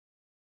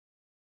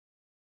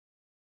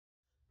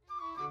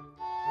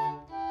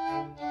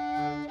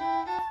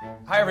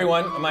Hi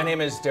everyone, my name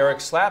is Derek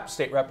Slapp,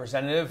 State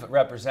Representative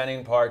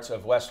representing parts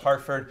of West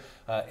Hartford,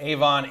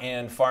 Avon,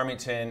 and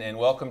Farmington, and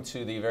welcome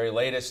to the very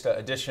latest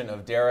edition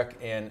of Derek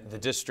and the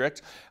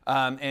District.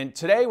 And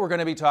today we're going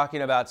to be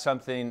talking about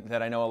something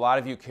that I know a lot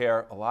of you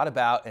care a lot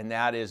about, and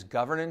that is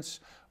governance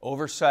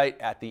oversight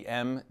at the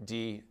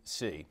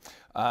MDC.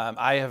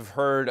 I have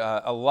heard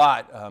a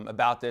lot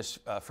about this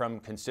from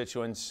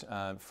constituents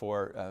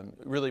for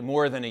really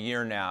more than a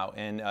year now,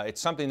 and it's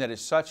something that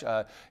is such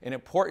an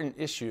important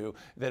issue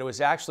that it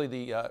was actually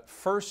the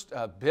first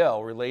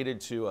bill related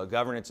to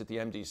governance at the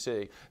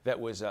MDC that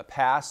was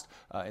passed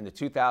in the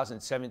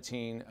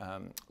 2017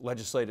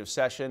 legislative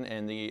session,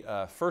 and the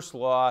first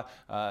law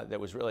that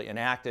was really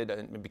enacted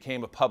and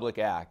became a public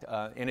act.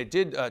 And it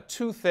did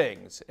two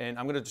things, and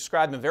I'm going to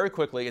describe them very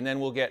quickly, and then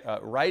we'll get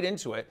right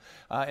into it,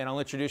 and I'll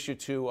introduce you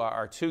to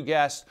our two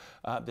guests,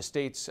 the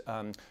state's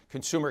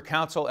Consumer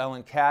Counsel,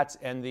 Ellen Katz,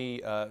 and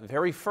the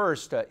very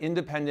first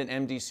independent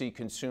MDC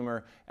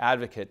consumer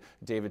advocate,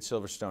 David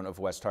Silverstone of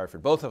West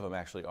Hartford. Both of them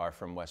actually are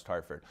from West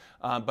Hartford.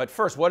 But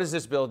first, what does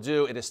this bill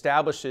do? It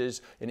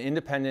establishes an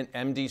independent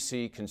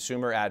MDC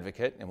consumer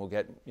advocate, and we'll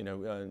get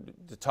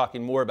to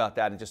talking more about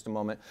that in just a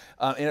moment.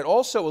 And it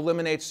also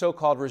eliminates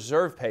so-called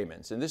reserve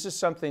payments. And this is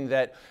something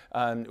that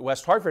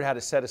West Hartford had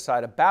to set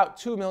aside about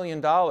 $2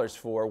 million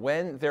for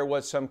when there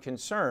was some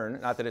concern,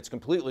 not that it's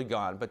completely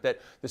gone, but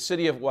that the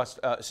city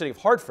of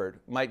Hartford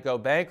might go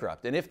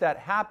bankrupt. And if that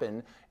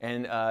happened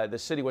and the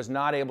city was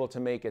not able to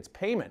make its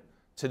payment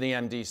to the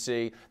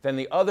MDC, then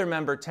the other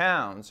member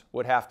towns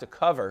would have to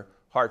cover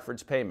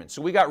Hartford's payment.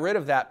 So we got rid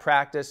of that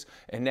practice,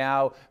 and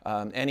now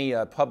any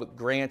public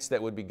grants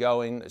that would be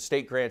going,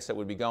 state grants that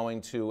would be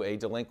going to a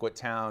delinquent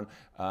town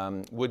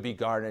would be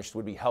garnished,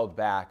 would be held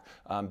back.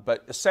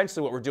 But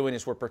essentially what we're doing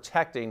is we're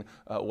protecting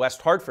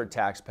West Hartford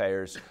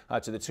taxpayers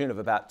to the tune of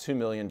about $2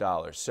 million.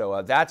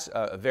 So that's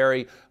a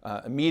very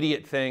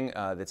immediate thing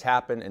that's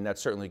happened, and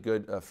that's certainly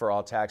good for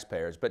all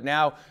taxpayers. But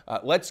now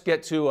let's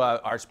get to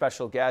our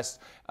special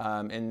guest,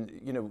 and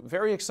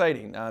very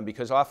exciting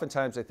because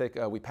oftentimes I think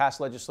we pass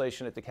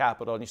legislation at the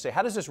Capitol and you say,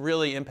 how does this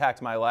really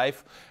impact my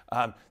life?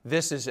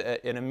 This is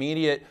an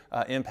immediate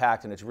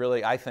impact, and it's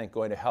really, I think,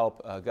 going to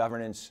help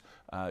governance,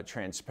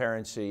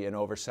 transparency, and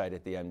oversight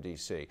at the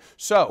MDC.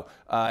 So,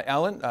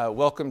 Ellen,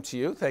 welcome to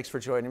you. Thanks for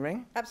joining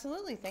me.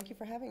 Absolutely. Thank you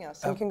for having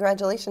us. And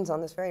congratulations on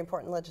this very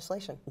important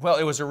legislation. Well,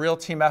 it was a real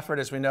team effort,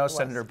 as we know.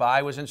 Senator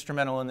Bai was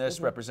instrumental in this,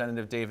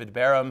 Representative David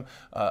Barham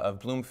of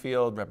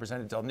Bloomfield,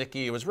 Representative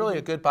Delnicki. It was really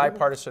a good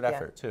bipartisan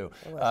effort, too.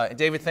 And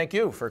David, thank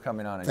you for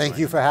coming on. Thank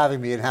you for having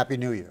me, and Happy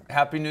New Year.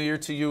 Happy New Year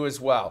to you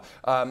as well.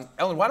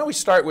 Ellen, why don't we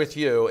start with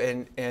you,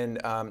 and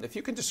if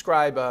you can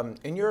describe,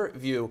 in your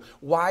view,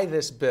 why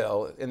this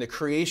bill and the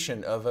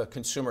creation of a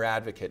consumer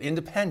advocate,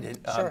 independent,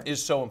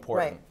 is so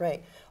important.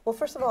 Right. Well,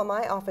 first of all,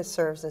 my office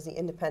serves as the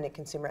independent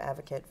consumer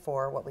advocate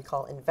for what we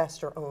call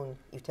investor-owned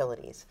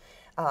utilities.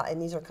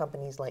 And these are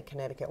companies like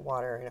Connecticut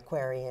Water and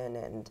Aquarian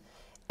and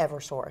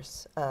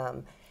Eversource.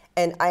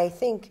 And I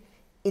think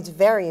it's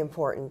very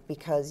important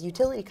because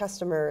utility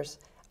customers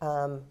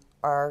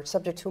are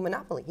subject to a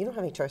monopoly. You don't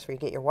have any choice where you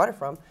get your water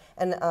from.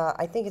 And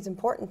I think it's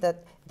important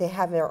that they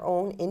have their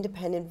own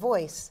independent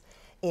voice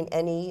in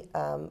any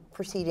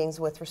proceedings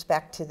with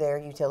respect to their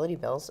utility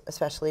bills,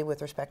 especially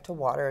with respect to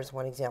water as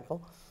one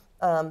example.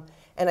 And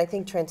I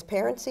think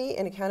transparency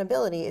and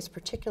accountability is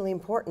particularly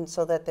important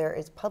so that there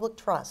is public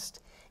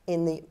trust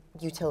in the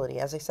utility.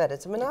 As I said,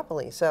 it's a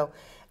monopoly. So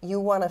you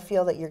want to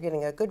feel that you're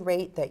getting a good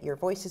rate, that your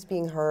voice is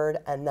being heard,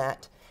 and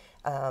that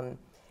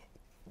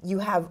you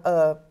have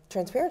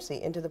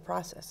transparency into the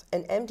process.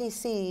 And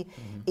MDC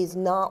is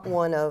not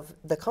one of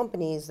the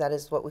companies that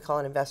is what we call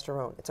an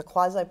investor-owned. It's a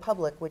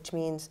quasi-public, which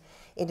means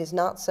it is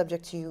not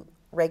subject to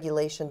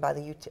regulation by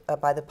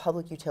the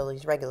Public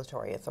Utilities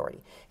Regulatory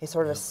Authority. It's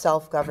sort of a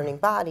self-governing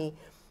body,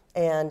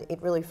 and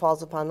it really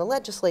falls upon the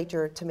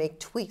legislature to make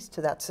tweaks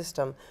to that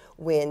system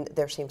when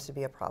there seems to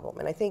be a problem.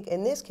 And I think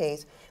in this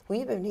case,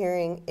 we've been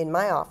hearing in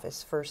my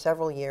office for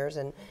several years,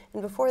 and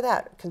before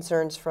that,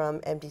 concerns from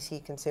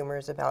MDC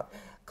consumers about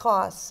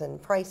costs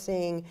and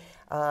pricing,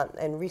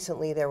 and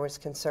recently there was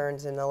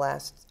concerns in the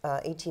last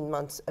 18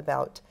 months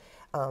about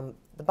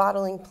the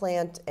bottling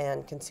plant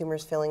and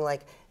consumers feeling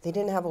like they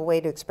didn't have a way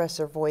to express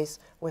their voice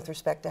with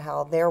respect to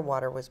how their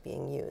water was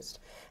being used.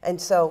 And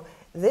so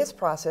this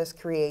process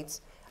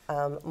creates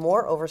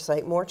more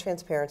oversight, more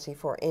transparency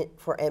for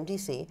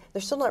MDC.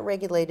 They're still not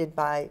regulated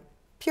by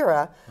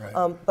PURA,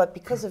 but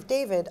because of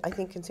David, I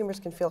think consumers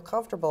can feel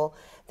comfortable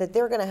that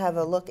they're going to have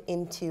a look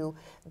into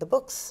the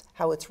books,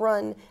 how it's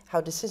run,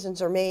 how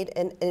decisions are made,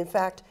 and in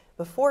fact,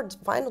 before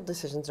final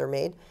decisions are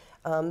made,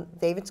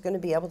 David's going to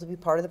be able to be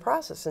part of the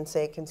process and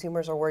say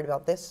consumers are worried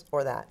about this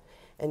or that.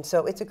 And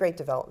so it's a great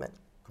development.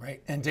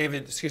 Great. And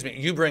David, excuse me,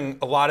 you bring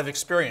a lot of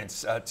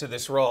experience to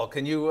this role.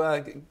 Can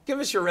you give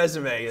us your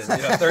resume in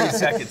 30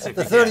 seconds if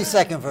the you can?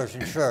 30-second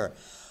version, sure.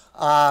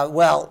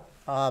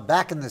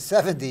 Back in the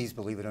 70s,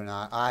 believe it or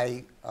not,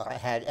 I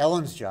had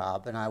Ellen's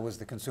job, and I was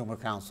the consumer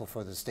counsel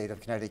for the state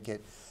of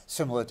Connecticut,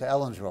 similar to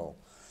Ellen's role.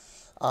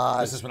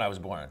 This is when I was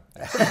born.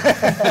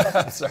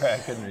 I'm sorry,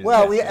 I couldn't read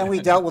Well, that. we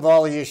dealt with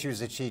all the issues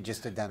that she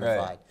just identified.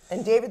 Right.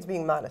 And David's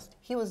being modest.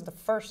 He was the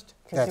first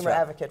consumer right.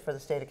 advocate for the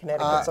state of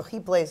Connecticut, so he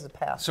blazed the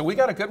path. So we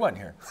got a good one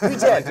here. We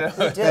did.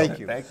 We did. Thank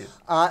you. Thank you.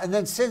 And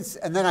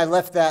then I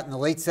left that in the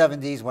late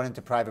 70s, went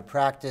into private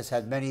practice,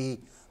 had many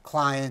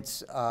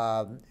clients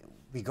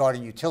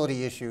regarding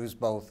utility issues,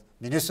 both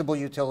municipal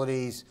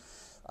utilities,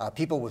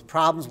 people with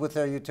problems with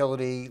their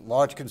utility,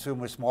 large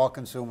consumers, small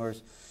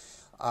consumers.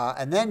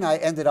 And then I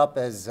ended up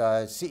as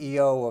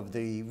CEO of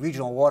the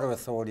Regional Water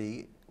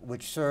Authority,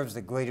 which serves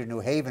the greater New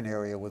Haven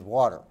area with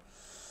water.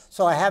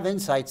 So I have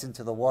insights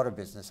into the water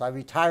business. I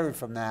retired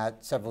from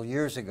that several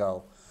years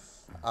ago.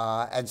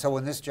 And so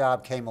when this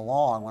job came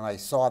along, when I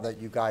saw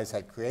that you guys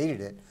had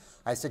created it,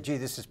 I said, gee,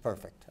 this is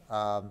perfect.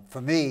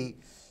 For me,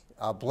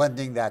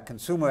 blending that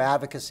consumer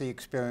advocacy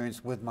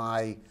experience with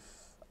my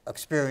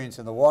experience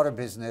in the water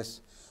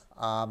business,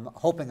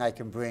 hoping I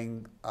can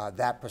bring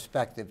that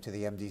perspective to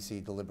the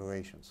MDC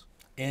deliberations.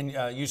 And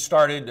you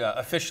started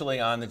officially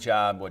on the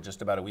job, what,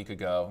 just about a week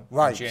ago?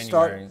 Right. In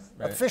January.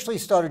 Right. Officially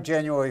started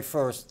January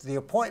 1st. The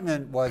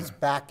appointment was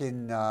back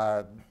in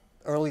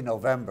early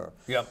November.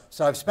 Yep.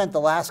 So I've spent the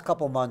last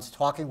couple months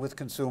talking with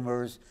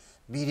consumers,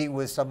 meeting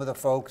with some of the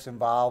folks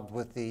involved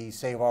with the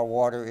Save Our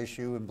Water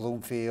issue in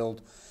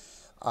Bloomfield,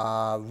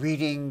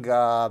 reading,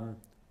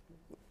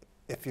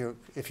 if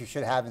you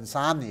should have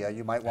insomnia,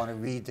 you might want to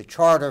read the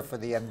charter for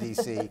the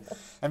MDC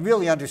and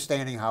really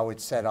understanding how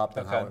it's set up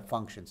and how it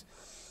functions.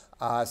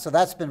 So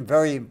that's been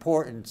very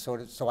important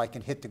so I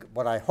can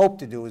what I hope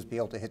to do is be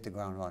able to hit the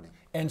ground running.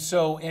 And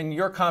so in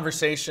your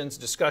conversations,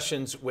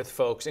 discussions with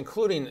folks,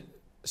 including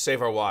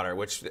Save Our Water,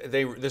 which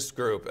this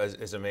group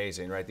is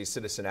amazing, right? These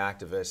citizen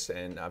activists,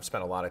 and I've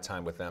spent a lot of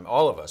time with them.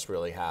 All of us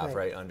really have,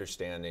 right?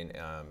 Understanding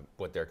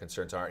what their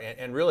concerns are,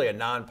 and really a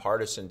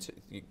nonpartisan,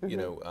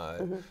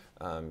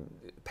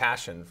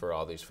 passion for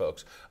all these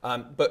folks.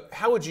 But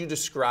how would you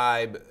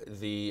describe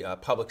the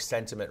public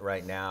sentiment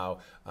right now,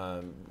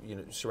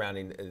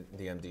 surrounding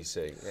the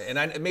MDC?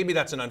 And maybe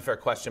that's an unfair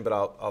question, but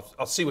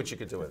I'll see what you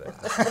could do with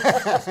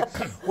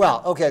it.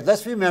 Well, okay,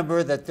 let's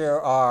remember that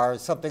there are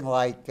something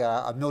like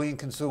 1 million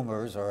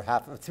consumers, or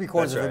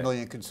three-quarters of a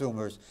million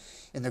consumers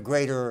in the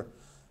greater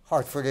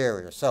Hartford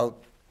area. So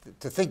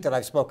to think that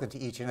I've spoken to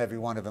each and every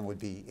one of them would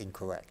be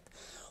incorrect.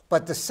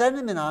 But the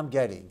sentiment I'm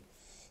getting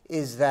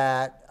is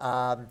that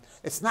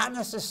it's not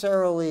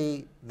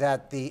necessarily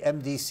that the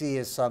MDC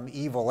is some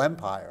evil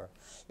empire.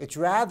 It's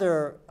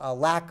rather a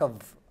lack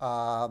of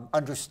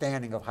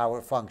understanding of how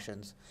it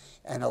functions,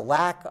 and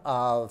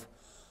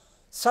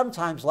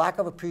sometimes lack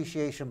of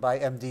appreciation by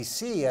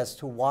MDC as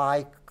to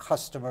why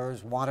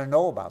customers want to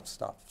know about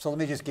stuff. So let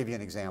me just give you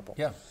an example.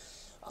 Yeah.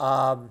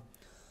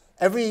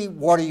 Every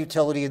water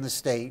utility in the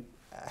state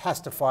has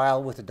to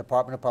file with the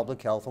Department of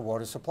Public Health a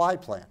water supply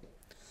plan.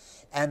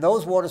 And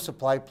those water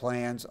supply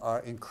plans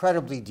are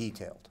incredibly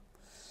detailed,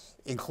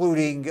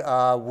 including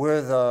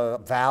where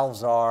the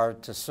valves are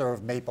to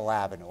serve Maple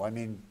Avenue. I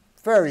mean,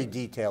 very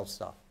detailed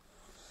stuff.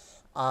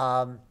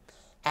 After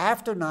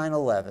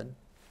 9/11,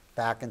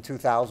 back in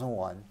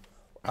 2001,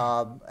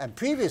 and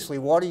previously,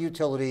 water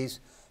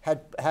utilities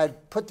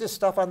had put this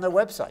stuff on their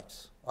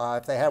websites.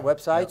 If they had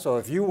websites, or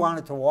if you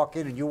wanted to walk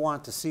in and you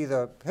wanted to see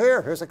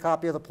here's a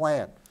copy of the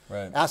plan.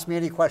 Right. Ask me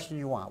any question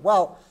you want.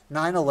 Well,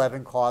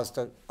 9/11 caused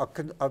a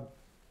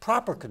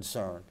proper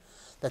concern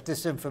that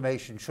this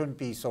information shouldn't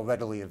be so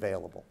readily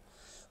available.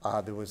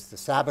 There was the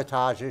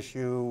sabotage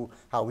issue,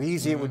 how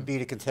easy it would be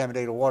to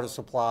contaminate a water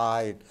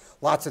supply,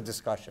 lots of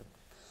discussion.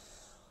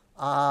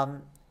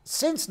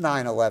 Since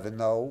 9/11,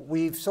 though,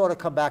 we've sort of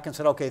come back and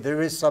said, okay,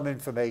 there is some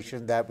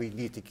information that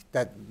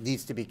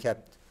needs to be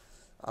kept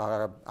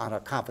on a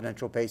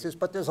confidential basis,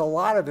 but there's a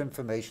lot of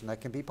information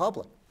that can be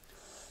public.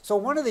 So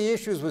one of the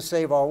issues with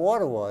Save Our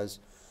Water was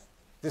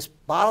this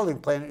bottling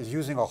plant is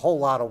using a whole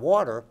lot of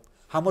water.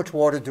 How much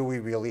water do we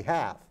really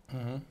have?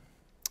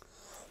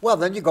 Well,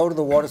 then you go to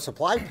the water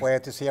supply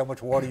plant to see how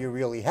much water you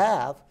really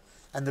have,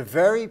 and the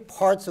very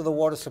parts of the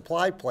water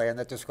supply plan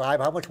that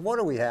describe how much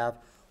water we have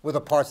were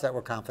the parts that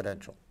were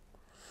confidential.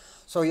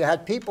 So you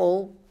had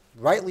people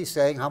rightly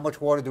saying how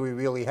much water do we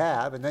really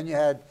have, and then you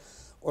had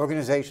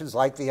organizations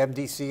like the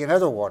MDC and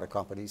other water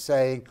companies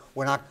saying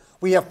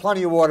we have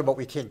plenty of water, but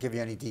we can't give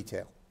you any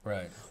detail.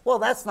 Right. Well,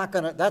 that's not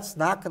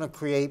gonna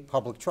create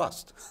public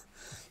trust.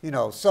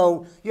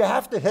 So you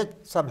have to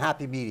hit some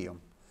happy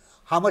medium.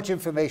 How much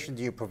information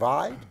do you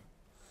provide?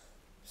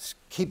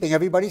 Keeping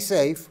everybody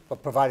safe,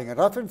 but providing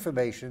enough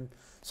information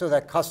so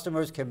that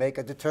customers can make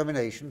a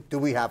determination, do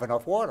we have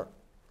enough water?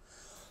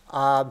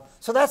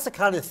 So that's the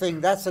kind of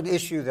thing, that's an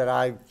issue that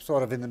I'm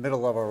sort of in the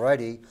middle of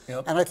already.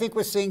 Yep. And I think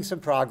we're seeing some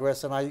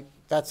progress, and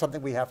that's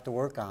something we have to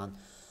work on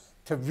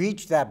to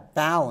reach that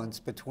balance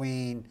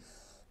between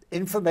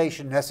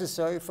information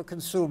necessary for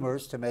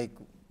consumers to make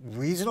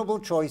reasonable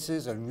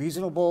choices and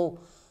reasonable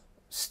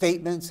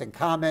statements and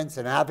comments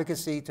and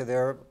advocacy to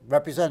their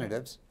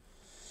representatives,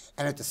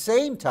 and at the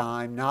same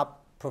time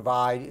not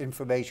provide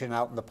information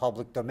out in the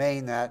public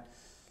domain that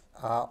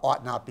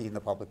ought not be in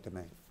the public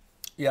domain.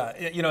 Yeah,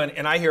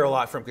 and I hear a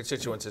lot from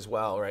constituents as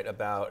well, right,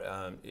 about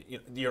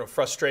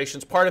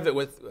frustrations. Part of it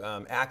with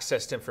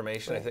access to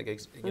information, I think,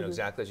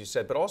 exactly as you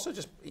said, but also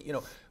just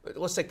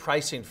let's take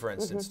pricing for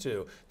instance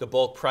too. The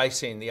bulk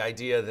pricing, the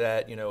idea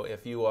that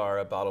if you are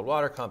a bottled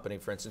water company,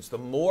 for instance, the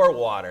more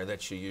water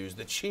that you use,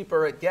 the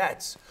cheaper it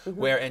gets.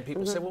 And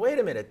people say, well, wait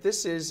a minute,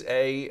 this is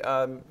a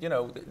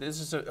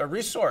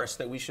resource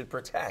that we should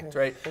protect,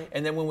 right?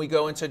 And then when we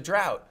go into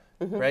drought.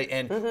 Right,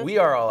 and we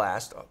are all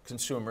asked,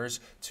 consumers,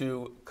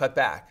 to cut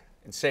back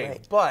and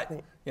save.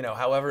 But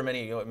however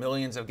many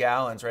millions of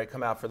gallons, right,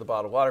 come out for the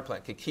bottled water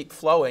plant can keep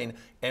flowing,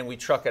 and we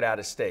truck it out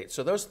of state.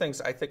 So those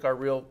things, I think, are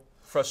real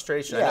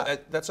frustration. Yeah. I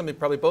know, that's something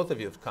probably both of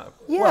you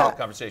have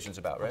conversations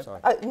about,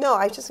 right? No,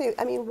 I just say,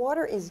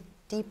 water is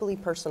deeply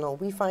personal.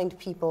 We find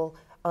people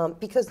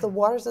because the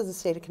waters of the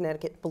state of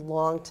Connecticut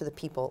belong to the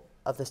people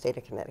of the state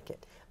of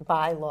Connecticut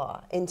by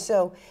law, and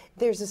so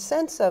there's a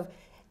sense of.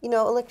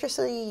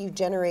 Electricity, you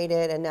generate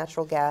it, and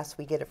natural gas,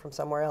 we get it from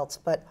somewhere else.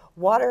 But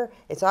water,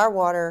 it's our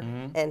water,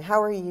 and how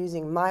are you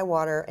using my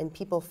water? And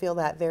people feel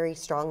that very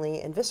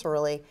strongly and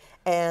viscerally,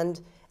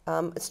 and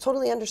it's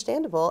totally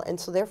understandable. And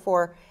so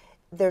therefore,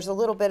 there's a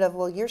little bit of,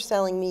 well, you're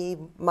selling me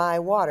my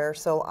water,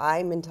 so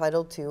I'm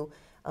entitled to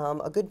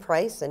a good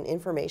price and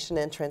information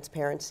and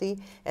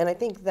transparency. And I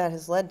think that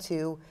has led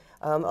to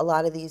a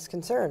lot of these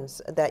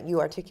concerns that you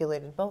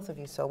articulated, both of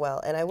you, so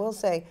well. And I will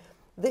say,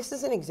 this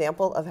is an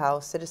example of how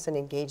citizen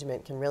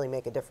engagement can really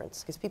make a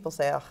difference. Because people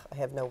say, "Oh, I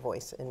have no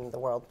voice in the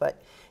world,"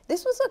 but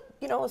this was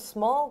a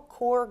small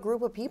core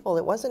group of people.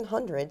 It wasn't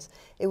hundreds.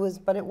 It was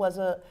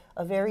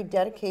a very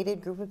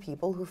dedicated group of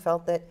people who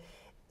felt that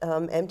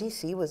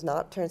MDC was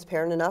not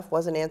transparent enough,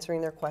 wasn't answering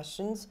their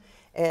questions,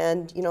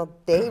 and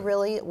they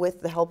really,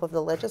 with the help of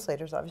the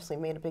legislators, obviously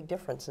made a big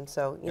difference. And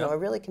so I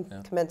really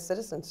commend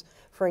citizens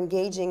for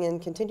engaging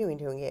and continuing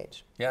to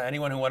engage. Yeah,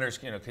 anyone who wonders,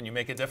 can you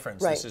make a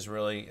difference? This is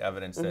really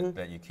evidence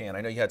that you can.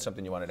 I know you had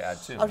something you wanted to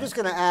add too. I was just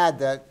going to add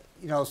that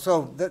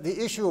so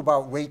the issue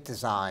about rate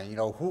design,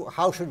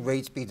 how should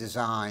rates be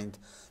designed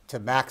to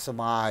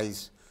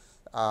maximize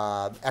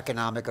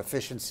economic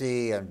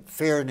efficiency and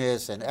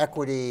fairness and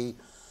equity,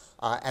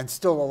 and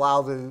still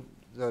allow the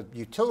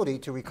utility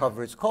to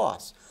recover its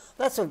costs.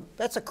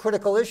 That's a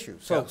critical issue.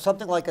 So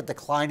something like a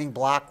declining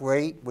block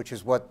rate, which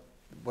is what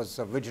was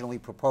originally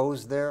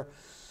proposed there,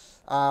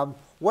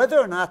 whether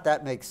or not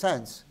that makes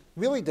sense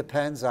really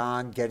depends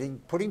on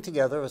putting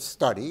together a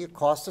study, a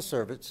cost of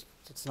service.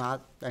 It's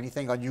not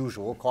anything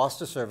unusual,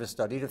 cost of service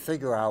study to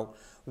figure out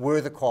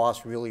where the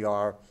costs really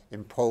are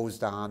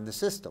imposed on the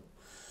system.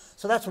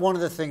 So that's one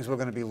of the things we're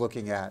going to be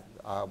looking at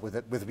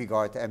with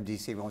regard to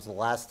MDC. When was the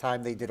last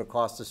time they did a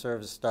cost of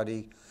service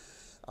study?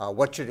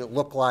 What should it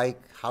look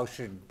like? How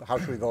should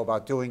we go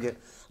about doing it?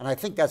 And I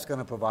think that's going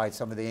to provide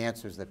some of the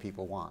answers that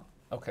people want.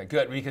 Okay,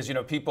 good. Because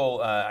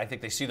people, I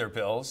think they see their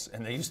bills,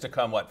 and they used to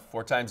come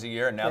 4 times a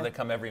year, and now they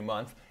come every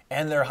month,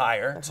 and they're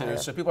higher too.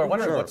 So people are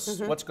wondering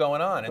what's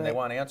going on, and they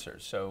want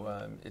answers.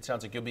 So it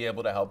sounds like you'll be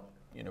able to help.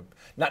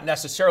 Not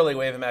necessarily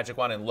wave a magic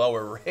wand and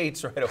lower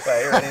rates right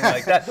away or anything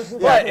like that,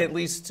 but at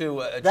least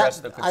to address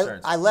the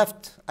concerns. I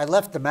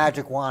left the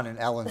magic wand in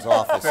Ellen's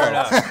office. Fair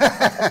enough.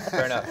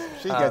 Fair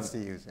enough. She gets to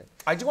use it.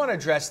 I do want to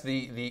address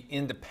the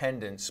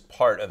independence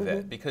part of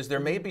it, because there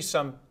may be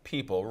some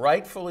people,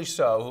 rightfully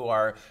so, who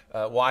are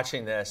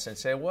watching this and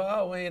say,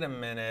 well, wait a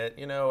minute,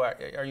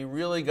 are you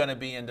really going to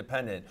be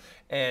independent?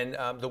 And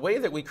the way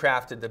that we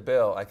crafted the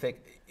bill, I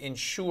think,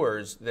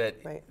 ensures that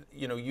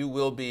you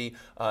will be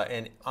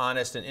an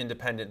honest and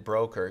independent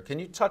broker. Can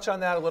you touch on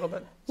that a little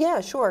bit? Yeah,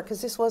 sure,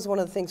 because this was one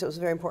of the things that was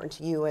very important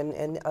to you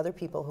and other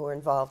people who were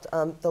involved.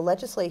 The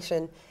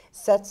legislation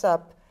sets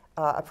up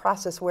a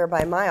process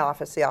whereby my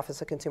office, the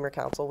Office of Consumer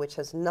Counsel, which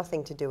has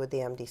nothing to do with the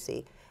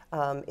MDC,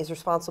 is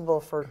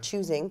responsible for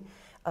choosing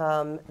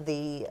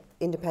the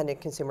independent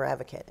consumer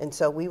advocate. And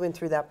so we went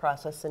through that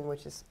process, and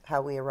which is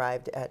how we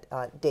arrived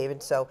at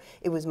David. So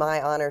it was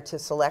my honor to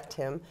select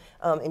him,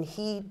 and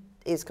he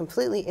is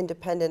completely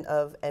independent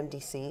of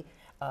MDC.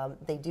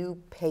 They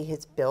do pay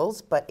his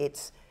bills, but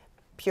it's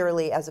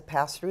purely as a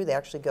pass-through. They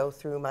actually go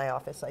through my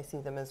office. I see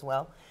them as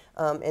well.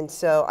 And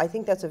so I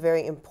think that's a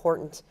very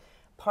important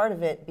part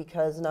of it,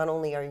 because not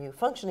only are you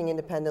functioning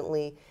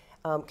independently,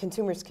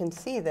 consumers can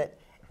see that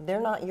they're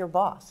not your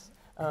boss.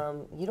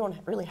 You don't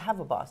really have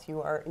a boss.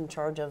 You are in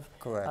charge of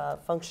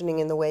functioning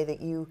in the way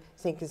that you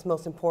think is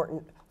most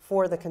important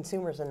for the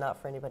consumers and not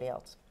for anybody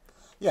else.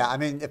 Yeah, I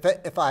mean,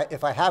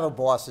 if I have a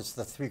boss, it's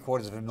the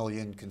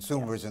 750,000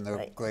 consumers in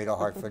the greater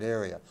Hartford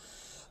area.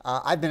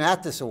 I've been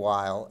at this a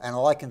while, and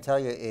all I can tell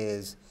you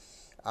is,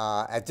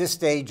 at this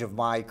stage of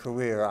my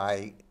career,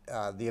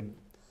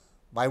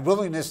 my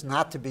willingness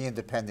not to be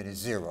independent is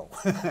 0.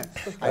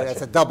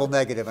 That's a double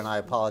negative, and I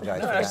apologize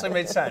for that. It actually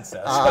made sense,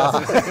 though.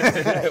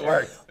 It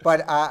worked.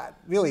 But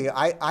really,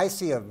 I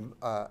see an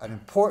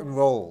important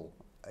role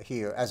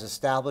here as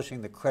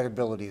establishing the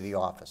credibility of the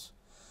office,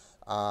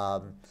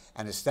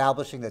 and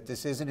establishing that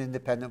this is an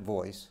independent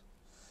voice,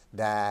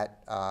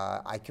 that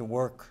I can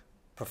work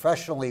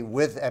professionally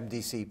with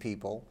MDC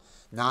people,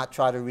 not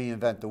try to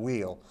reinvent the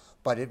wheel,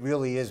 but it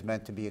really is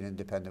meant to be an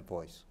independent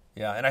voice.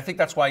 Yeah, and I think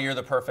that's why you're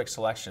the perfect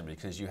selection,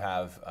 because you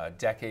have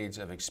decades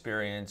of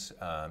experience,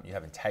 you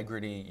have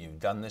integrity, you've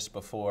done this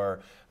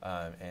before,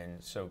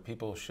 and so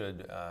people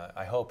should,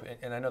 I hope,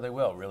 and I know they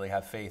will, really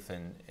have faith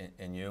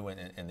in you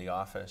and in the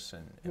office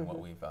and what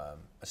we've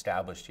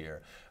established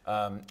here.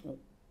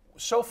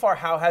 So far,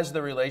 how has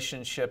the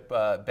relationship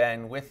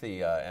been with the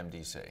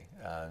MDC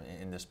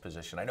in this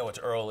position? I know it's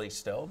early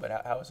still, but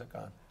how has it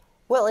gone?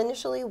 Well,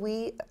 initially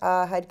we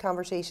had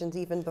conversations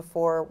even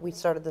before we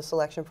started the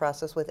selection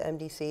process with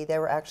MDC. They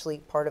were actually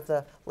part of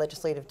the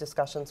legislative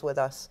discussions with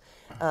us.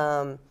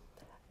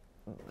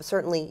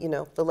 Certainly, you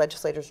know, the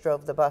legislators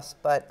drove the bus,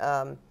 but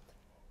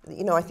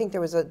you know, I think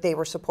they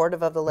were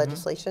supportive of the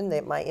legislation.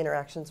 My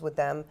interactions with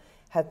them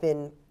have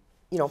been,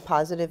 you know,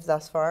 positive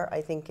thus far.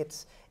 I think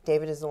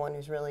David is the one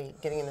who's really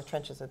getting in the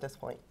trenches at this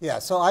point. Yeah,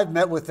 so I've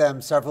met with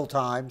them several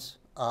times.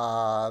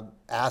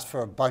 Asked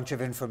for a bunch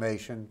of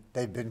information.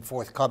 They've been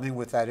forthcoming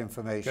with that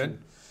information. Good.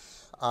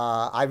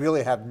 I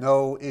really have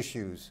no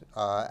issues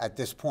at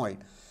this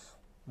point.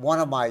 One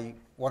of my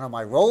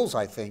roles,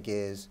 I think,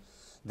 is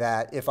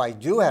that if I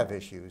do have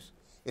issues,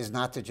 is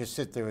not to just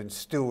sit there and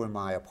stew in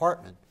my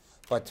apartment,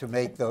 but to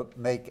make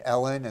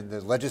Ellen and the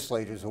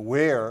legislators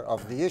aware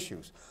of the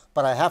issues.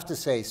 But I have to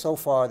say, so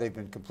far they've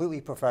been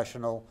completely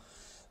professional,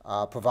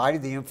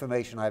 provided the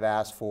information I've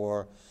asked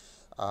for.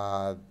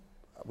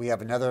 We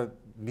have another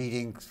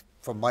meeting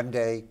for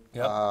Monday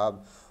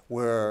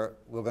where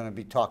we're going to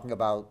be talking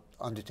about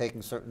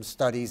undertaking certain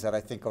studies that I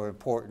think are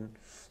important.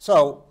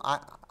 So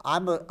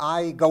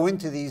I go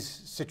into these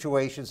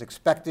situations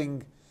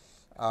expecting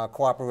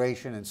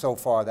cooperation, and so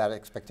far that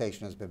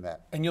expectation has been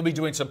met. And you'll be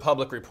doing some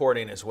public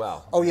reporting as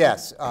well. Oh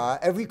yes,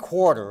 every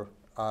quarter,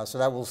 so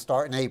that will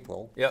start in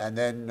April, and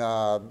then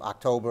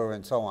October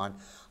and so on.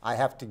 I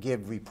have to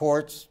give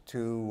reports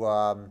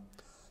to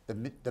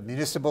the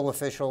municipal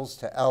officials,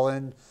 to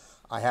Ellen.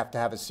 I have to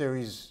have a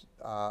series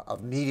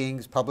of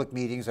meetings, public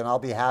meetings, and I'll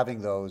be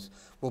having those.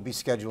 We'll be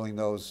scheduling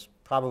those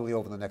probably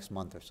over the next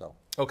month or so.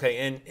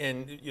 Okay,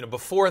 and you know,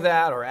 before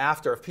that or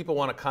after, if people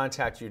want to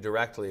contact you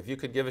directly, if you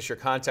could give us your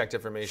contact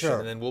information, sure,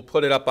 and then we'll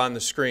put it up on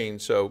the screen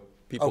so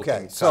people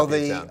can copy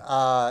it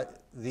down.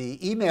 The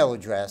email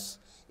address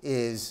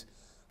is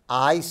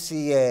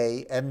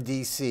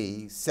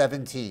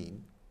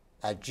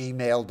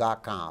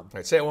icamdc17@gmail.com. All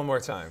right, say it one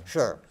more time.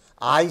 Sure.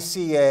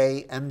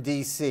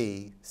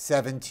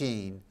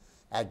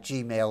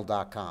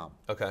 icamdc17@gmail.com.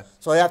 Okay.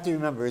 So I have to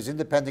remember, is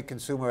Independent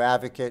Consumer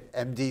Advocate,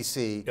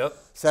 MDC,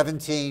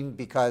 17,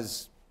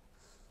 because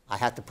I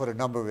had to put a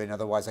number in,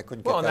 otherwise I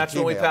couldn't get that and that's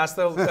Gmail. when we passed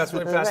the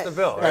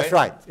bill, right? That's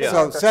right. Yeah.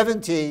 So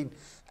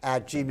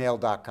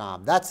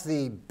 17@gmail.com. That's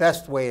the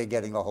best way of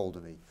getting a hold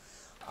of me.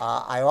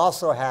 I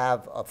also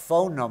have a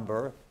phone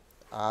number,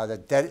 a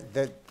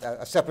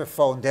separate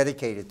phone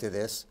dedicated to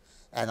this,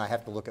 and I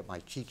have to look at my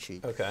cheat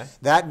sheet. Okay.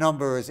 That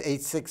number is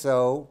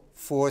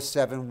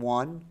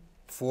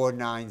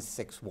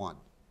 860-471-4961.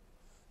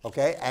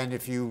 Okay, and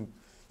if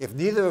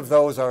neither of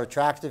those are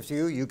attractive to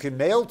you, you can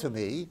mail to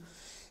me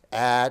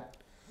at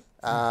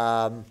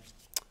Independent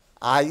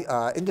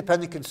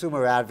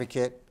Consumer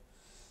Advocate,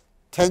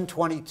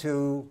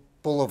 1022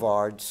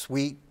 Boulevard,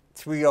 Suite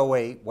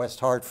 308, West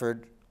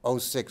Hartford,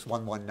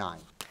 06119.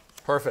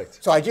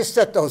 Perfect. So I just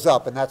set those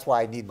up, and that's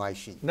why I need my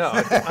sheet. No,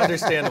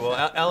 understandable.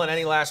 Ellen,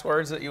 any last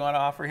words that you want to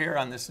offer here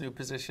on this new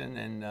position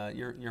and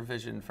your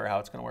vision for how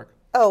it's going to work?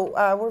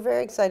 Oh, we're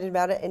very excited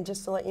about it, and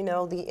just to let you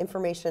know, the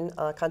information,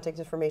 contact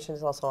information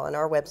is also on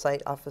our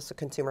website, Office of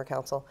Consumer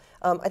Counsel.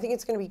 I think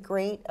it's going to be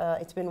great.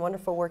 It's been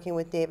wonderful working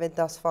with David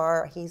thus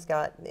far. He's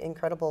got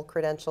incredible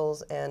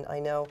credentials, and I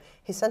know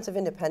his sense of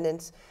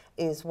independence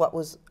is what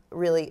was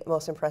really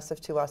most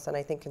impressive to us, and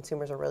I think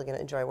consumers are really going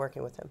to enjoy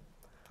working with him.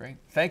 Great.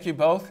 Thank you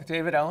both.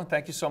 David, Ellen,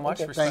 thank you so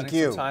much for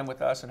spending some time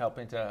with us and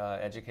helping to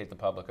educate the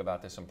public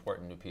about this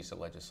important new piece of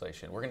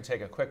legislation. We're going to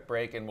take a quick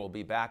break, and we'll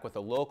be back with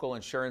a local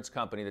insurance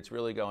company that's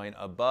really going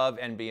above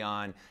and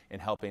beyond in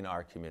helping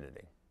our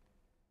community.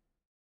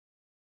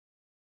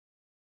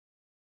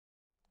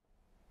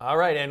 All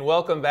right, and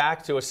welcome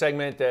back to a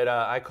segment that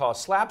I call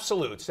Slap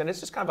Salutes, and it's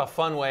just kind of a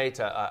fun way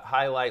to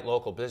highlight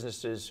local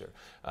businesses or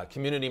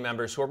community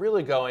members who are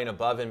really going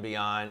above and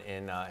beyond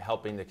in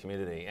helping the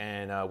community.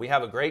 And we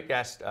have a great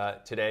guest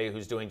today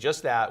who's doing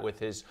just that with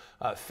his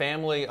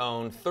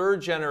family-owned,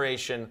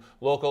 third-generation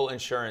local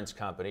insurance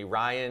company,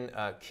 Ryan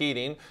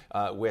Keating, and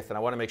I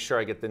want to make sure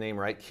I get the name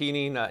right,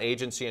 Keating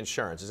Agency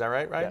Insurance. Is that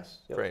right, Ryan? Yes.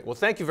 Yep. Great. Well,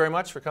 thank you very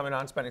much for coming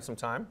on, spending some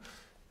time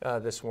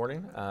this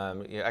morning.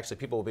 Actually,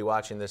 people will be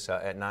watching this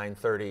at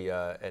 9:30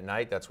 at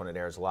night. That's when it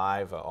airs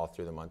live all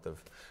through the month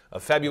of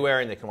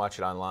February, and they can watch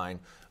it online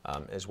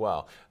as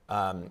well.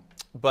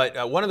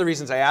 But one of the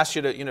reasons I asked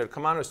you to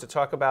come on was to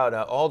talk about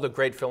all the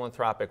great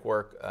philanthropic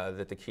work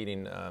that the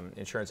Keating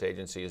Insurance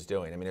Agency is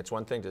doing. I mean, it's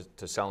one thing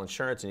to sell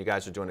insurance, and you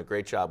guys are doing a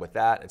great job with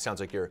that. It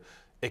sounds like you're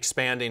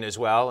expanding as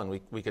well, and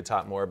we could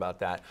talk more about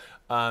that.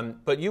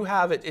 But you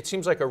have, it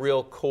seems like a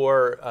real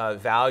core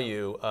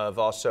value of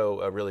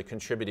also really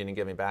contributing and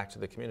giving back to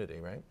the community,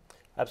 right?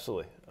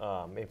 Absolutely.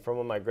 From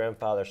when my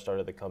grandfather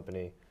started the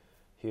company,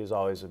 he was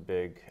always a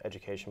big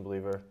education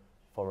believer,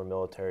 former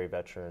military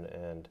veteran,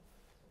 and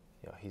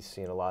he's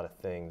seen a lot of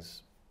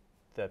things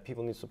that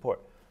people need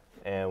support.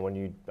 And when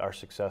you are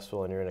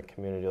successful and you're in a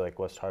community like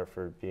West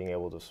Hartford, being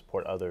able to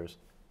support others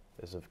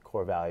is a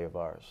core value of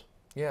ours.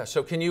 Yeah.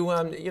 So can you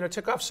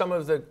tick off some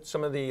of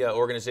the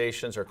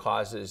organizations or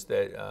causes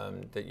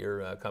that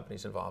your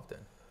company's involved in?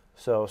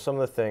 So some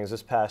of the things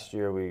this past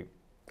year we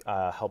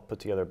helped put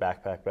together a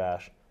backpack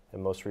bash,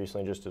 and most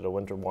recently just did a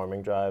winter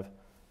warming drive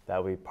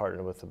that we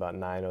partnered with about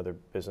 9 other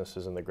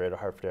businesses in the greater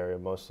Hartford area,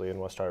 mostly in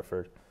West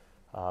Hartford.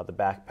 The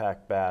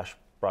backpack bash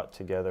brought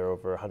together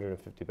over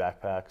 150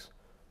 backpacks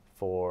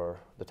for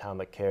the town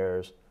that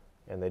cares,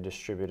 and they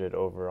distributed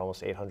over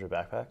almost 800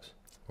 backpacks.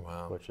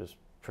 Wow. Which is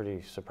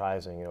pretty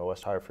surprising.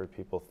 West Hartford,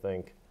 people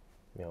think,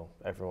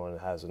 everyone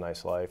has a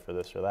nice life or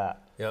this or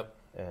that. Yep.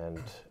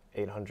 And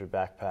 800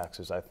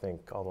 backpacks is, I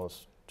think,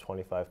 almost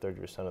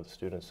 25–30% of the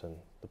students in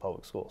the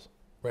public schools.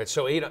 Right.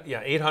 So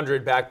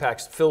 800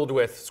 backpacks filled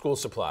with school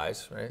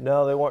supplies, right?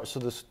 No, they weren't. So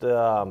this,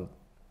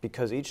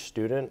 because each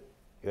student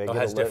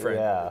has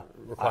different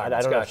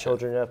requirements. I don't have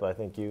children yet, but I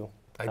think you.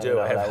 I do.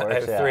 I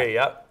have 3.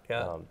 Yep.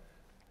 Yeah.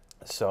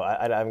 So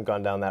I haven't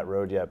gone down that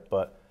road yet,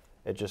 but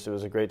it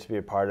was great to be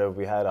a part of.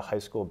 We had a high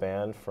school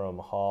band from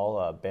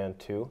Hall, Band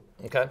 2,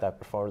 that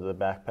performed at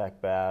the Backpack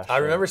Bash. I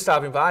remember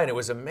stopping by, and it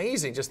was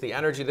amazing, just the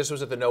energy. This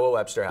was at the Noah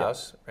Webster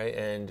House, right?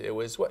 And it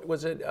was, what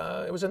was it?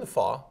 It was in the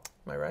fall,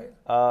 am I right?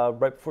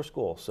 Right before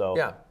school, so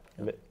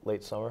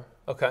late summer.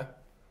 Okay.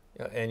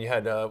 Yeah, and you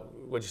had,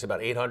 what'd you say,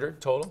 about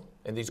 800 total?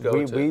 And these go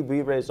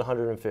we raised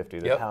 150.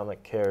 The town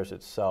that cares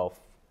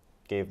itself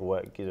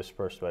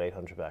dispersed about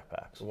 800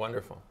 backpacks.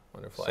 Wonderful,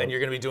 wonderful. So, and you're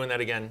going to be doing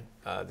that again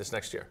this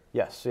next year?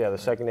 Yes, the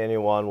second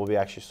annual one. We'll be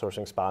actually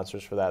sourcing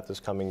sponsors for that this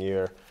coming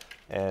year,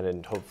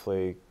 and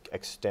hopefully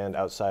extend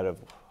outside of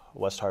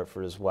West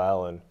Hartford as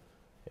well, and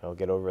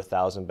get over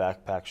 1,000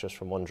 backpacks just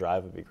from one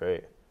drive would be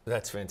great.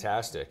 That's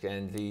fantastic.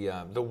 And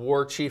the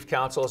War Chief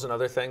Council is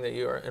another thing that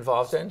you are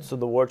involved in? So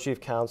the War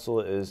Chief Council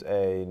is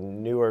a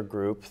newer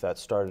group that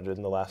started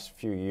in the last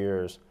few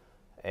years,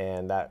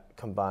 and that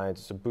combines,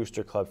 it's a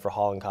booster club for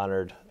Hall and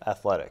Conard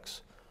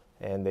athletics.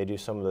 And they do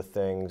some of the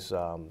things,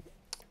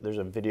 there's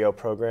a video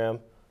program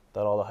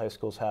that all the high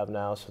schools have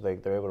now, so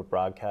they're able to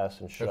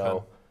broadcast and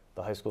show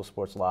the high school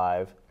sports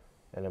live,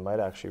 and it might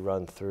actually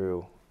run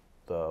through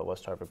the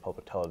West Hartford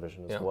Public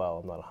Television as well.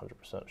 I'm not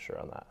 100% sure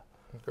on that.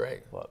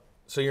 Great.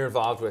 So you're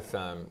involved with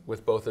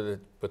both of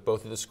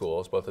the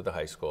schools, both of the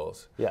high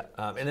schools. Yeah.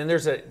 And then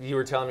you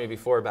were telling me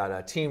before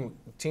about Team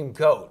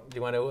GOAT. Do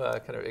you want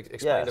to kind of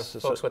explain to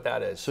folks what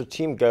that is? So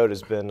Team GOAT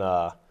has been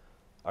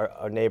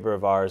our neighbor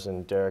of ours,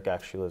 and Derek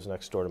actually lives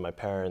next door to my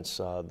parents.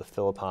 The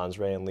Philippons,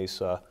 Ray and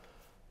Lisa,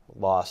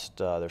 lost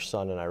their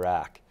son in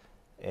Iraq.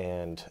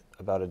 And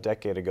about a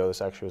decade ago,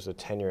 this actually was a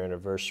 10-year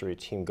anniversary,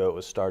 Team GOAT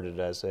was started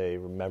as a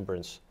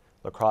remembrance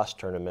lacrosse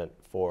tournament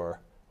for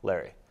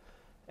Larry.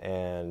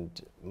 And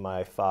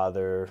my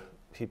father,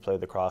 he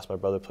played lacrosse, my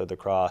brother played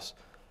lacrosse,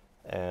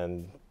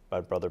 and my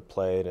brother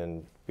played,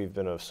 and we've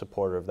been a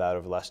supporter of that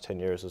over the last 10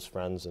 years as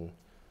friends. And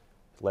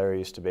Larry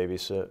used to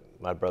babysit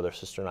my brother,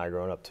 sister, and I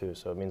growing up too,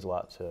 so it means a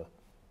lot to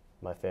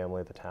my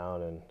family, the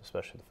town, and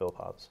especially the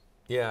Philippons.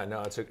 Yeah,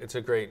 no, it's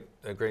a great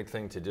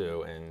thing to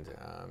do, and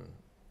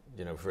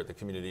for the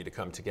community to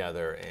come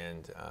together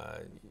and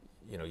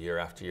year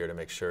after year to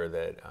make sure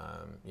that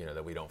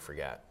that we don't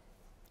forget,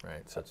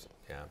 right?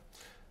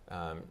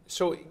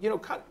 So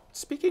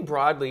speaking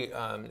broadly,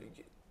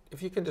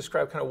 if you can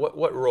describe kind of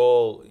what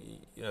role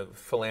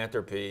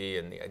philanthropy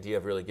and the idea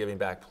of really giving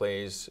back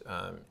plays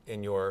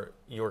in your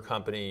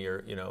company,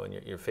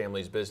 in your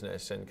family's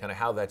business, and kind of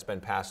how that's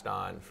been passed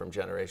on from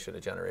generation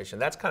to generation.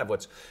 That's kind of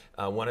what's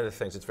one of the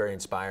things that's very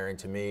inspiring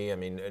to me. I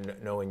mean,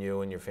 knowing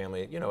you and your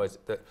family, it's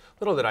the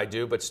little that I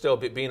do, but still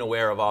being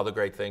aware of all the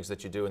great things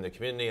that you do in the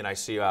community. And I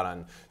see you out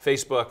on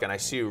Facebook, and I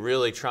see you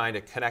really trying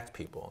to connect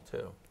people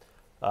too.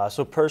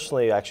 So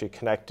personally, actually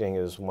connecting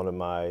is one of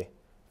my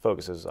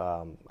focuses.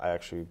 I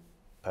actually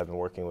have been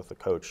working with a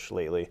coach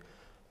lately,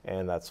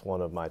 and that's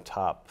one of my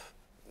top,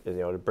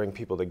 to bring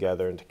people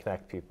together and to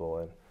connect people.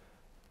 And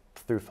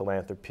through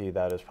philanthropy,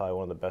 that is probably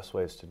one of the best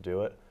ways to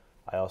do it.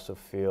 I also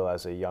feel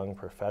as a young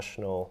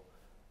professional,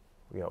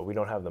 we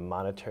don't have the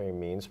monetary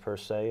means per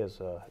se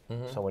as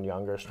someone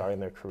younger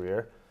starting their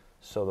career.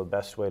 So the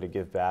best way to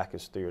give back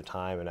is through your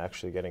time and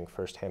actually getting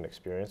firsthand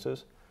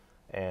experiences.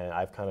 And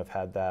I've kind of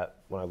had that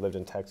when I lived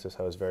in Texas.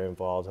 I was very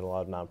involved in a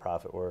lot of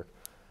nonprofit work.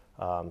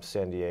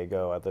 San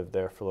Diego, I lived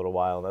there for a little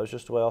while, and that was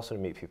just a way also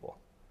to meet people.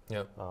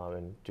 Yep.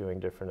 And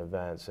doing different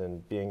events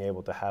and being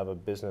able to have a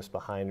business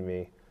behind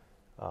me,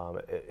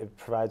 it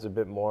provides a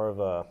bit more of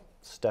a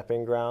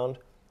stepping ground,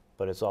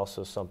 but it's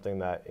also something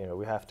that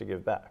we have to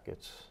give back.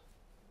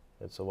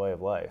 It's a way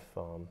of life.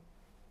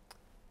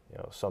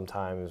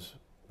 Sometimes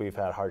we've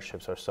had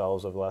hardships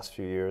ourselves over the last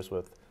few years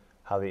with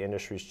how the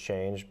industry's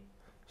changed.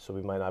 So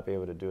we might not be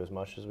able to do as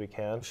much as we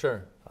can.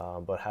 Sure.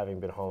 But having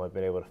been home, I've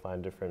been able to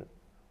find different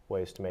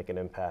ways to make an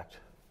impact,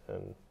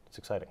 and it's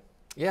exciting.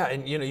 Yeah,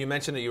 and you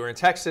mentioned that you were in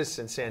Texas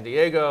and San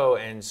Diego,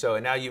 and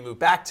now you moved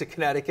back to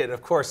Connecticut. And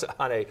of course,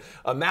 on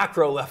a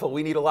macro level,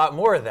 we need a lot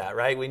more of that,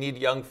 right? We need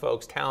young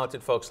folks,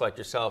 talented folks like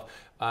yourself,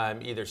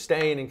 either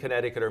staying in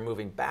Connecticut or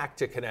moving back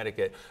to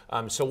Connecticut.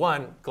 So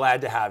one, glad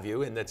to have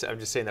you, and I'm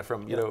just saying that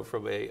from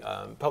from a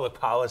public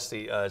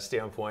policy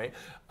standpoint.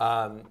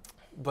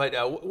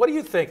 But what do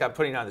you think? I'm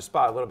putting you on the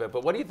spot a little bit,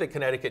 but what do you think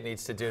Connecticut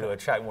needs to do to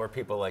attract more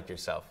people like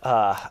yourself?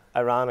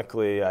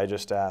 Ironically, I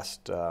just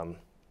asked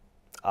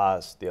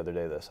Oz the other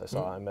day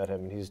I met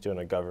him, and he's doing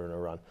a governor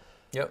run.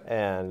 Yep.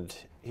 And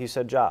he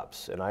said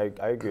jobs, and I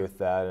agree with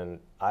that, and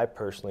I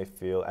personally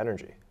feel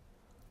energy.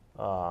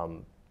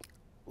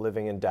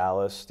 Living in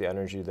Dallas, the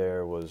energy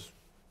there was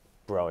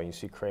growing. You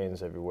see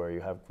cranes everywhere,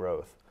 you have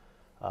growth.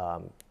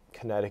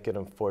 Connecticut,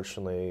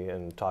 unfortunately,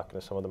 and talking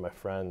to some of my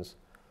friends,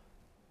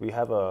 we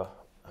have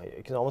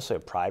you can almost say a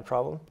pride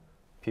problem.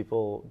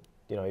 People,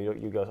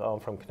 you go, oh, I'm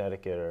from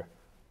Connecticut, or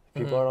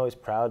people aren't always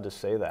proud to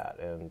say that,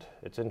 and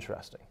it's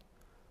interesting.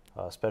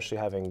 Especially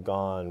having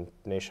gone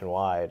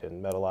nationwide and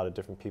met a lot of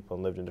different people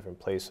and lived in different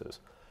places.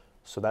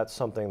 So that's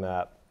something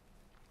that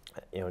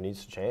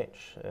needs to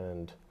change.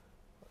 And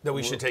that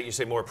we should take, you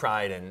say, more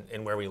pride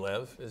in where we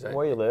live? Is that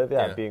where you live,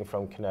 yeah. Being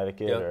from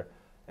Connecticut. Yep.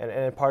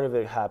 And part of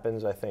it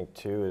happens, I think,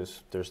 too,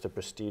 is there's the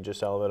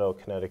prestigious element. Oh,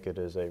 Connecticut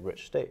is a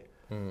rich state.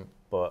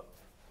 But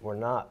we're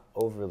not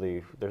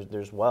overly,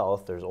 there's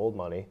wealth, there's old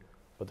money,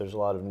 but there's a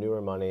lot of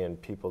newer money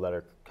and people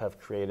that have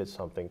created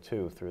something,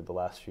 too, through the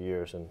last few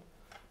years. And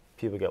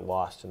people get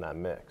lost in that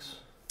mix.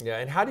 Yeah,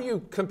 and how do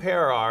you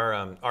compare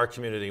our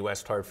community,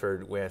 West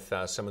Hartford, with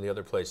some of the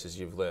other places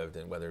you've lived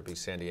in, whether it be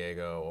San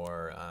Diego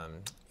or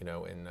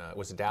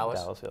was it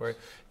Dallas? Dallas, yes.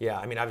 Yeah,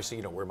 I mean,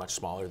 obviously, we're much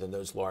smaller than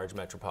those large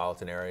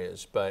metropolitan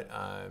areas, but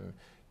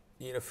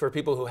for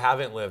people who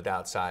haven't lived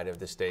outside of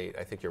the state,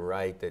 I think you're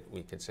right that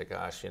we can say,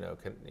 gosh,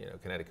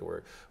 Connecticut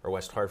or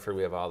West Hartford,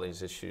 we have all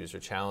these issues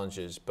or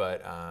challenges,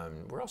 but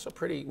we're also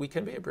we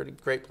can be a pretty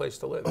great place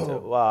to live too.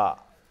 Wow.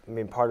 I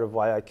mean, part of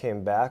why I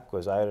came back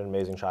was I had an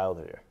amazing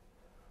childhood here.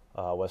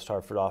 West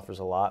Hartford offers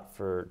a lot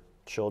for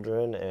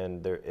children,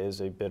 and there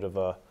is a bit of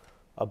a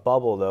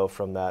bubble, though,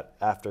 from that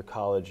after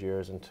college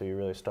years until you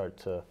really start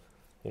to,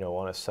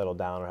 want to settle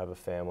down or have a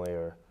family.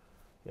 Or,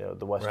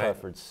 the West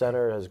Hartford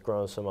Center has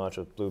grown so much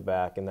with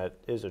Blueback, and that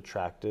is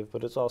attractive,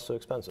 but it's also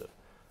expensive.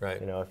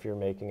 Right. If you're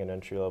making an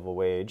entry-level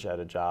wage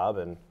at a job,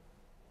 and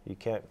you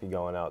can't be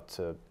going out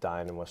to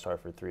dine in West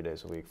Hartford 3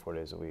 days a week, 4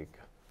 days a week,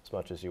 as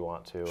much as you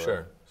want to.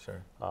 Sure.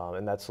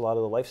 And that's a lot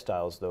of the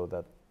lifestyles, though,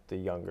 that the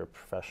younger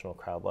professional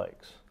crowd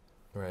likes.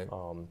 Right.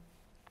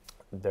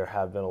 There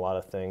have been a lot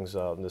of things.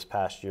 This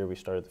past year, we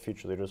started the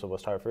Future Leaders of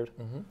West Hartford.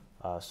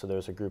 So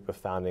there's a group of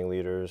founding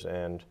leaders,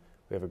 and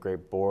we have a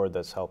great board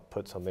that's helped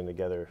put something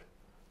together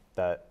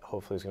that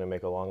hopefully is going to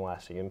make a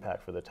long-lasting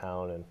impact for the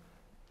town and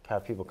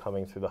have people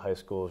coming through the high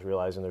schools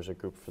realizing there's a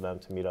group for them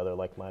to meet other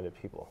like-minded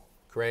people.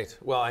 Great.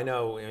 Well, I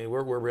know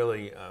we're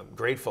really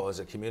grateful as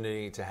a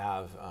community to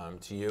have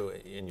to you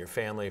and your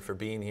family for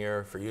being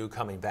here, for you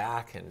coming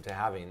back, and to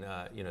having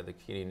the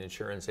Keating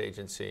Insurance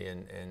Agency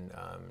and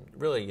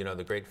really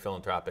the great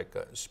philanthropic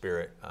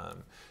spirit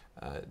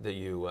that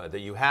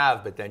you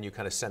have. But then you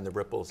kind of send the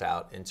ripples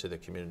out into the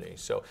community.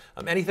 So,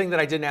 anything that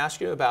I didn't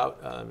ask you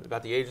about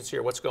the agency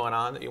or what's going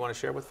on that you want to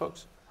share with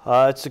folks?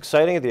 It's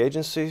exciting at the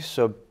agency.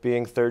 So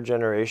being third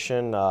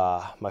generation,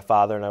 my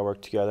father and I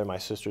work together. My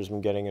sister's been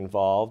getting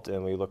involved,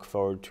 and we look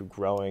forward to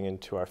growing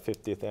into our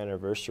 50th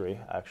anniversary.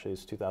 Actually,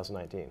 it's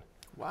 2019.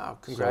 Wow,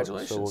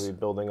 congratulations. So we'll be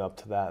building up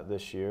to that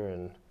this year.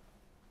 And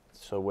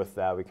so with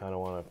that, we kind of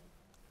want to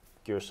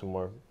gear some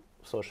more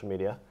social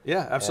media.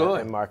 Yeah, absolutely.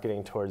 And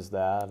marketing towards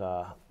that.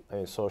 I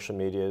mean, social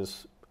media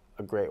is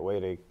a great way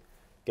to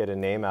get a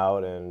name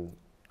out, and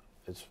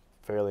it's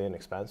fairly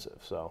inexpensive.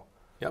 So.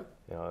 Yep.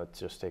 It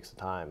just takes the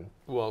time.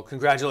 Well,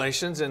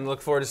 congratulations, and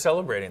look forward to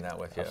celebrating that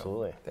with you.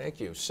 Absolutely. Thank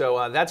you.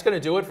 So that's going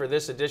to do it for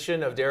this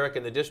edition of Derek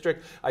in the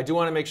District. I do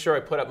want to make sure I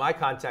put up my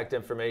contact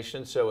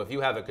information. So if you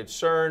have a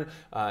concern,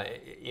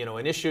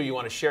 an issue, you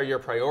want to share your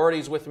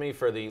priorities with me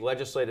for the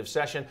legislative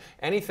session,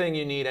 anything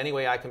you need, any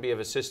way I can be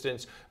of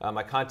assistance,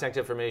 my contact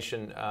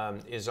information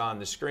is on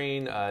the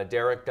screen,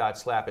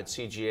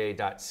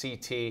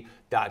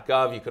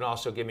 derek.slap@cga.ct.gov. You can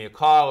also give me a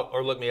call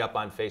or look me up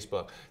on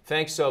Facebook.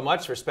 Thanks so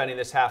much for spending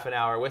this half an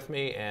hour with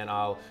me, and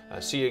I'll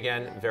see you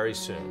again very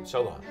soon.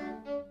 So long.